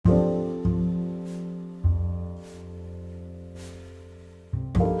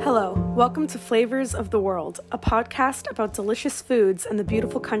Hello, welcome to Flavors of the World, a podcast about delicious foods and the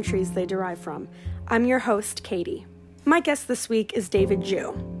beautiful countries they derive from. I'm your host, Katie. My guest this week is David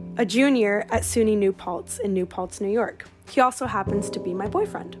Zhu, a junior at SUNY New Paltz in New Paltz, New York. He also happens to be my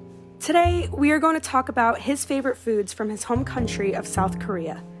boyfriend. Today, we are going to talk about his favorite foods from his home country of South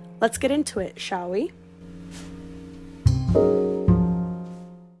Korea. Let's get into it, shall we?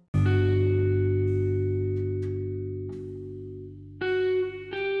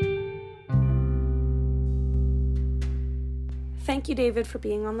 Thank you, David, for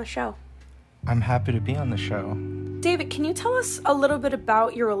being on the show. I'm happy to be on the show. David, can you tell us a little bit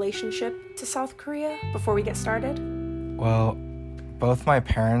about your relationship to South Korea before we get started? Well, both my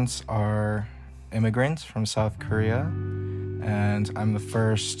parents are immigrants from South Korea, and I'm the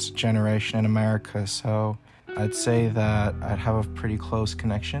first generation in America, so I'd say that I'd have a pretty close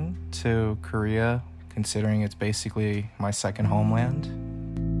connection to Korea, considering it's basically my second homeland.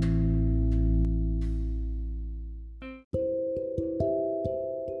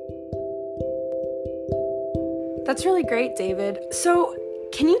 That's really great, David. So,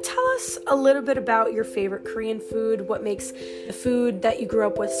 can you tell us a little bit about your favorite Korean food? What makes the food that you grew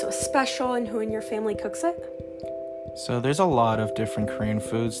up with so special, and who in your family cooks it? So there's a lot of different Korean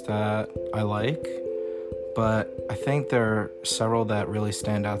foods that I like, but I think there are several that really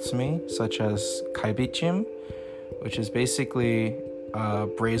stand out to me, such as galbijjim, which is basically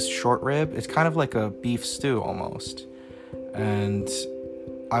braised short rib. It's kind of like a beef stew almost. And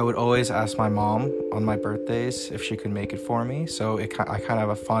I would always ask my mom on my birthdays if she could make it for me. So I kind of have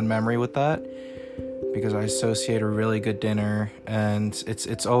a fond memory with that because I associate a really good dinner, and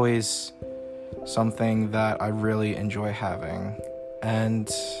it's always something that I really enjoy having.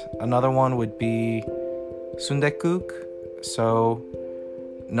 And another one would be sundae-guk. So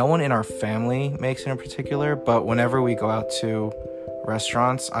no one in our family makes it in particular, but whenever we go out to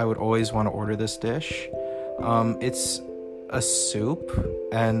restaurants, I would always want to order this dish. It's a soup,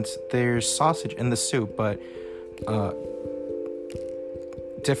 and there's sausage in the soup, but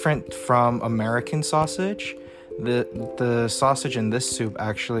different from American sausage. The sausage in this soup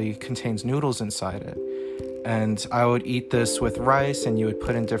actually contains noodles inside it, and I would eat this with rice, and you would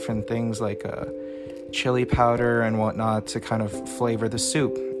put in different things like chili powder and whatnot to kind of flavor the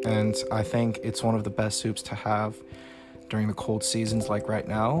soup. And I think it's one of the best soups to have during the cold seasons like right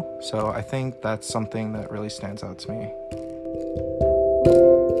now. So I think that's something that really stands out to me.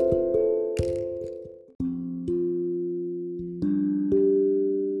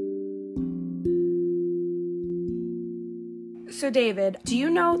 So, David, do you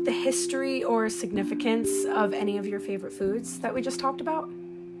know the history or significance of any of your favorite foods that we just talked about?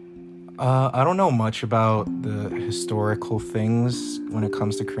 I don't know much about the historical things when it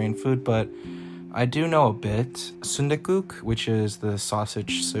comes to Korean food, but I do know a bit. Sundae-guk, which is the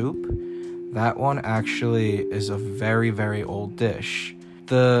sausage soup, that one actually is a very, very old dish.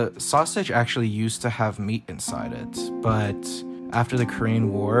 The sausage actually used to have meat inside it, but after the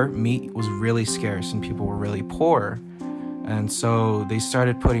Korean War, meat was really scarce and people were really poor. And so they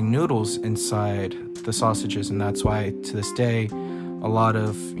started putting noodles inside the sausages, and that's why to this day, a lot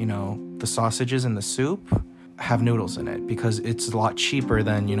of, the sausages in the soup have noodles in it because it's a lot cheaper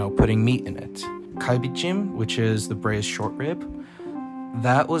than, putting meat in it. Galbijjim, which is the braised short rib,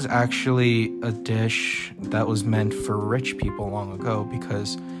 that was actually a dish that was meant for rich people long ago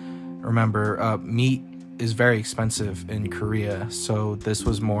because, remember, meat is very expensive in Korea, so this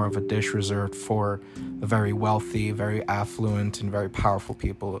was more of a dish reserved for the very wealthy, very affluent, and very powerful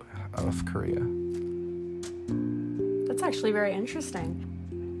people of Korea. That's actually very interesting.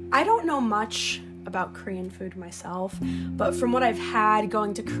 I don't know much about Korean food myself, but from what I've had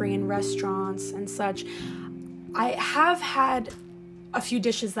going to Korean restaurants and such, I have had a few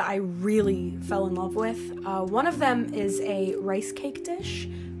dishes that I really fell in love with. One of them is a rice cake dish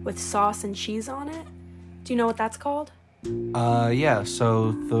with sauce and cheese on it. Do you know what that's called? Yeah,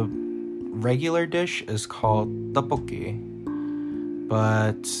 so the regular dish is called tteokbokki,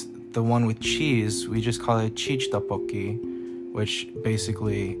 but the one with cheese, we just call it cheese tteokbokki, which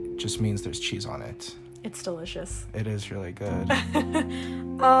basically just means there's cheese on it. It's delicious. It is really good.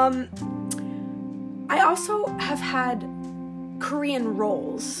 I also have had Korean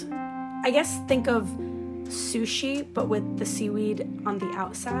rolls. I guess think of sushi, but with the seaweed on the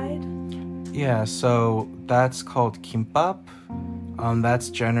outside. Yeah, so that's called kimbap. That's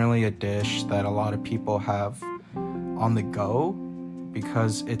generally a dish that a lot of people have on the go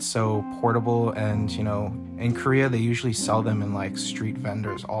because it's so portable, and in Korea they usually sell them in like street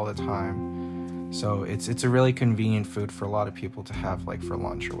vendors all the time. So it's a really convenient food for a lot of people to have like for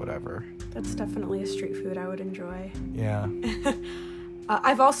lunch or whatever. That's definitely a street food I would enjoy. Yeah.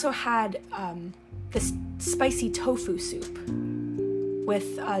 I've also had this spicy tofu soup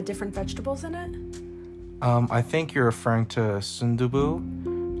with different vegetables in it. I think you're referring to sundubu.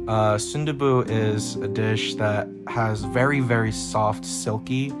 Sundubu is a dish that has very, very soft,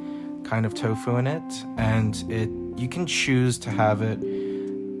 silky kind of tofu in it, and you can choose to have it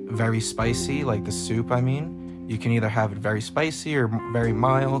very spicy, like the soup, I mean. You can either have it very spicy or very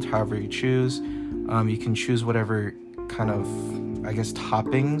mild, however you choose. You can choose whatever kind of, I guess,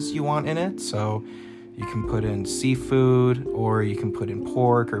 toppings you want in it. So you can put in seafood, or you can put in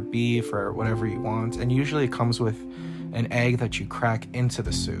pork or beef or whatever you want. And usually it comes with an egg that you crack into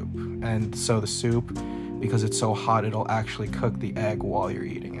the soup. And so the soup, because it's so hot, it'll actually cook the egg while you're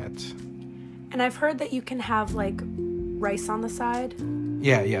eating it. And I've heard that you can have like rice on the side.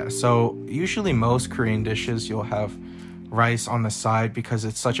 Yeah. So usually most Korean dishes, you'll have rice on the side because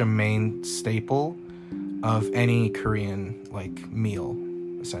it's such a main staple of any Korean like meal,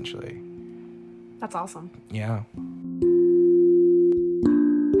 essentially. That's awesome. Yeah.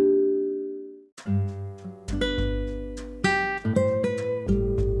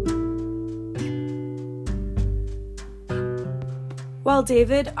 Well,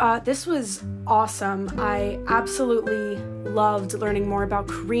 David, this was awesome. I absolutely loved learning more about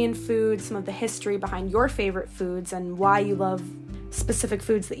Korean food, some of the history behind your favorite foods, and why you love specific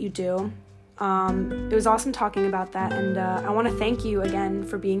foods that you do. It was awesome talking about that, and I want to thank you again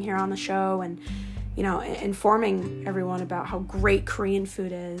for being here on the show and, you know, informing everyone about how great Korean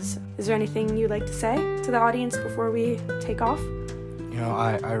food is. Is there anything you'd like to say to the audience before we take off? You know,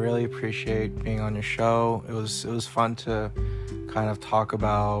 I really appreciate being on your show. It was fun to kind of talk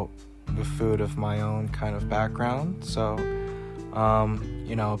about the food of my own kind of background. So,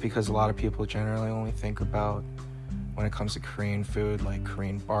 you know, because a lot of people generally only think about, when it comes to Korean food, like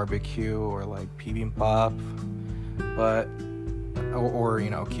Korean barbecue or like bibimbap, but or you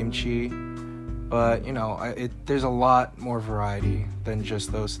know, kimchi. But you know, there's a lot more variety than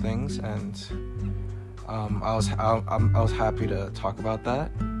just those things, and I was happy to talk about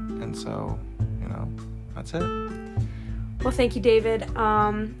that, and so, you know, that's it. Well, thank you, David.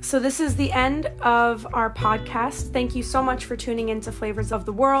 So this is the end of our podcast. Thank you so much for tuning in to Flavors of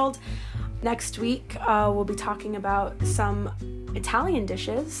the World. Next week, we'll be talking about some Italian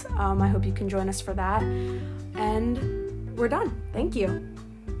dishes. I hope you can join us for that. And we're done. Thank you.